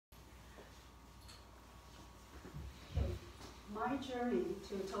my journey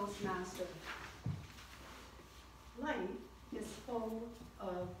to Toastmaster. Life is full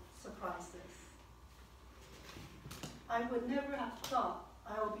of surprises. I would never have thought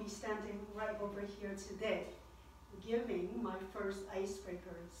I would be standing right over here today, giving my first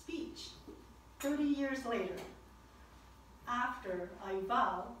icebreaker speech 30 years later, after I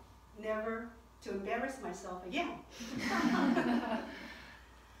vowed never to embarrass myself again.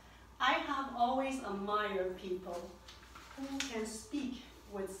 I have always admired people who can speak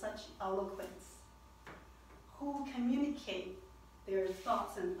with such eloquence, who communicate their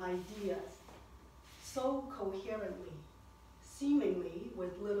thoughts and ideas so coherently, seemingly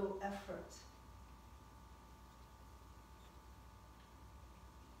with little effort.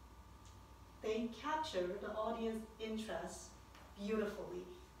 They capture the audience interest beautifully.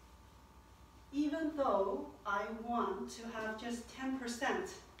 Even though I want to have just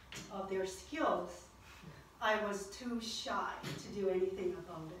 10% of their skills, I was too shy to do anything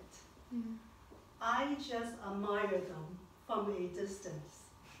about it. Mm. I just admire them from a distance.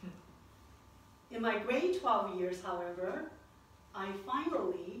 In my grade 12 years, however, I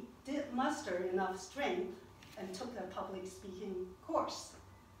finally did muster enough strength and took a public speaking course.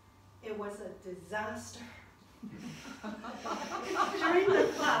 It was a disaster. During the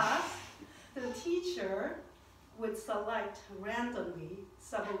class, the teacher would select randomly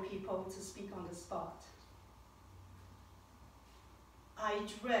several people to speak on the spot. I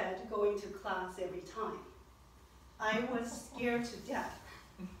dread going to class every time. I was scared to death.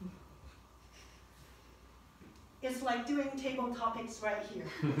 It's like doing table topics right here.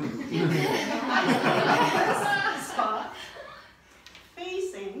 I was spot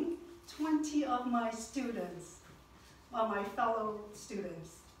facing 20 of my students, my fellow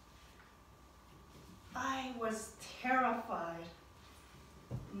students. I was terrified,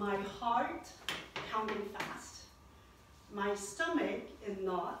 my heart pounding fast, my stomach in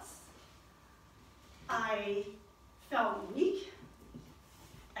knots. I felt weak,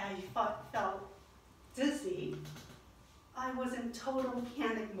 I felt dizzy. I was in total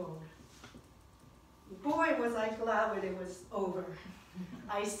panic mode. Boy, was I glad when it was over.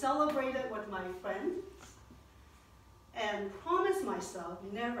 I celebrated with my friends and promised myself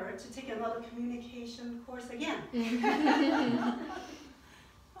never to take another communication course again.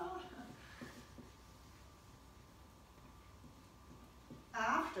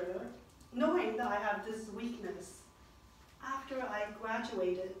 After knowing that I have this weakness, after I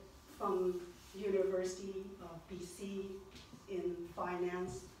graduated from University of BC in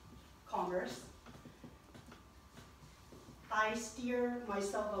finance, commerce, I steer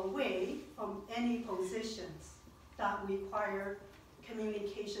myself away from any positions that require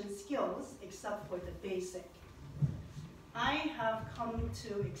communication skills except for the basic. I have come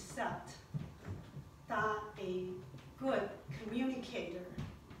to accept that a good communicator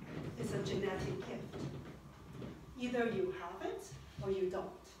is a genetic gift. Either you have it or you don't.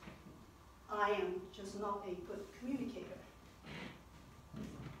 I am just not a good communicator.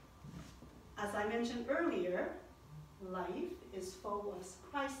 As I mentioned earlier, life is full of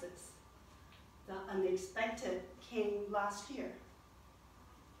surprises. The unexpected came last year.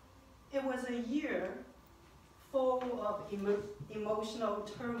 It was a year full of emotional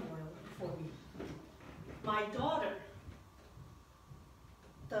turmoil for me. My daughter,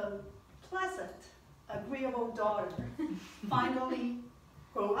 the pleasant, agreeable daughter, finally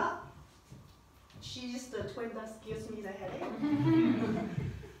grown up. She's the twin that gives me the headache.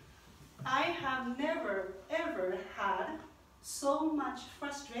 I have never, ever had so much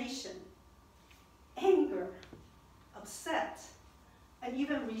frustration, anger, upset, and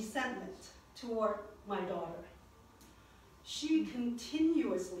even resentment toward my daughter. She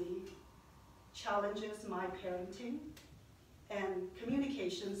continuously challenges my parenting and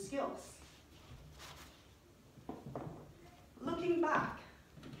communication skills. Looking back,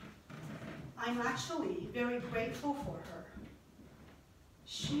 I'm actually very grateful for her.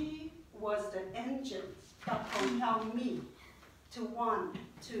 She was the engine that propelled me to want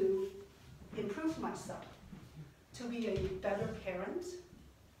to improve myself, to be a better parent,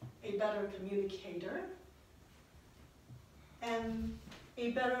 a better communicator, and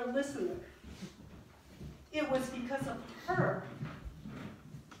a better listener. It was because of her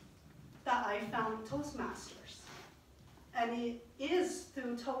that I found Toastmasters. And it is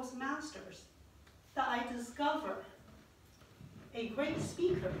through Toastmasters that I discover a great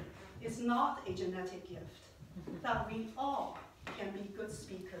speaker is not a genetic gift, that we all can be good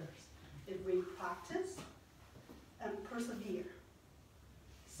speakers if we practice and persevere.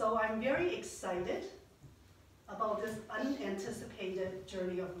 So I'm very excited about this unanticipated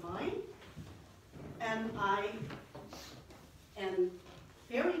journey of mine, and I and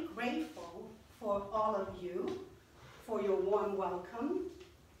very grateful for all of you, for your warm welcome,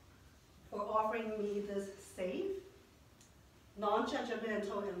 for offering me this safe,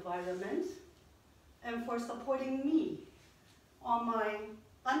 non-judgmental environment, and for supporting me on my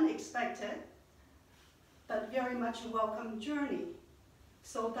unexpected but very much welcome journey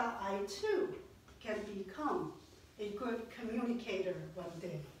so that I too can become a good communicator one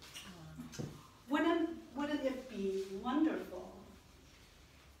day. Wouldn't it be wonderful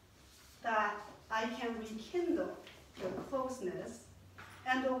that I can rekindle the closeness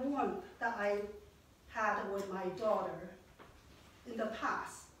and the warmth that I had with my daughter in the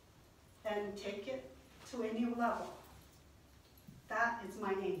past and take it to a new level? That is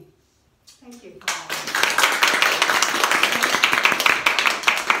my aim. Thank you.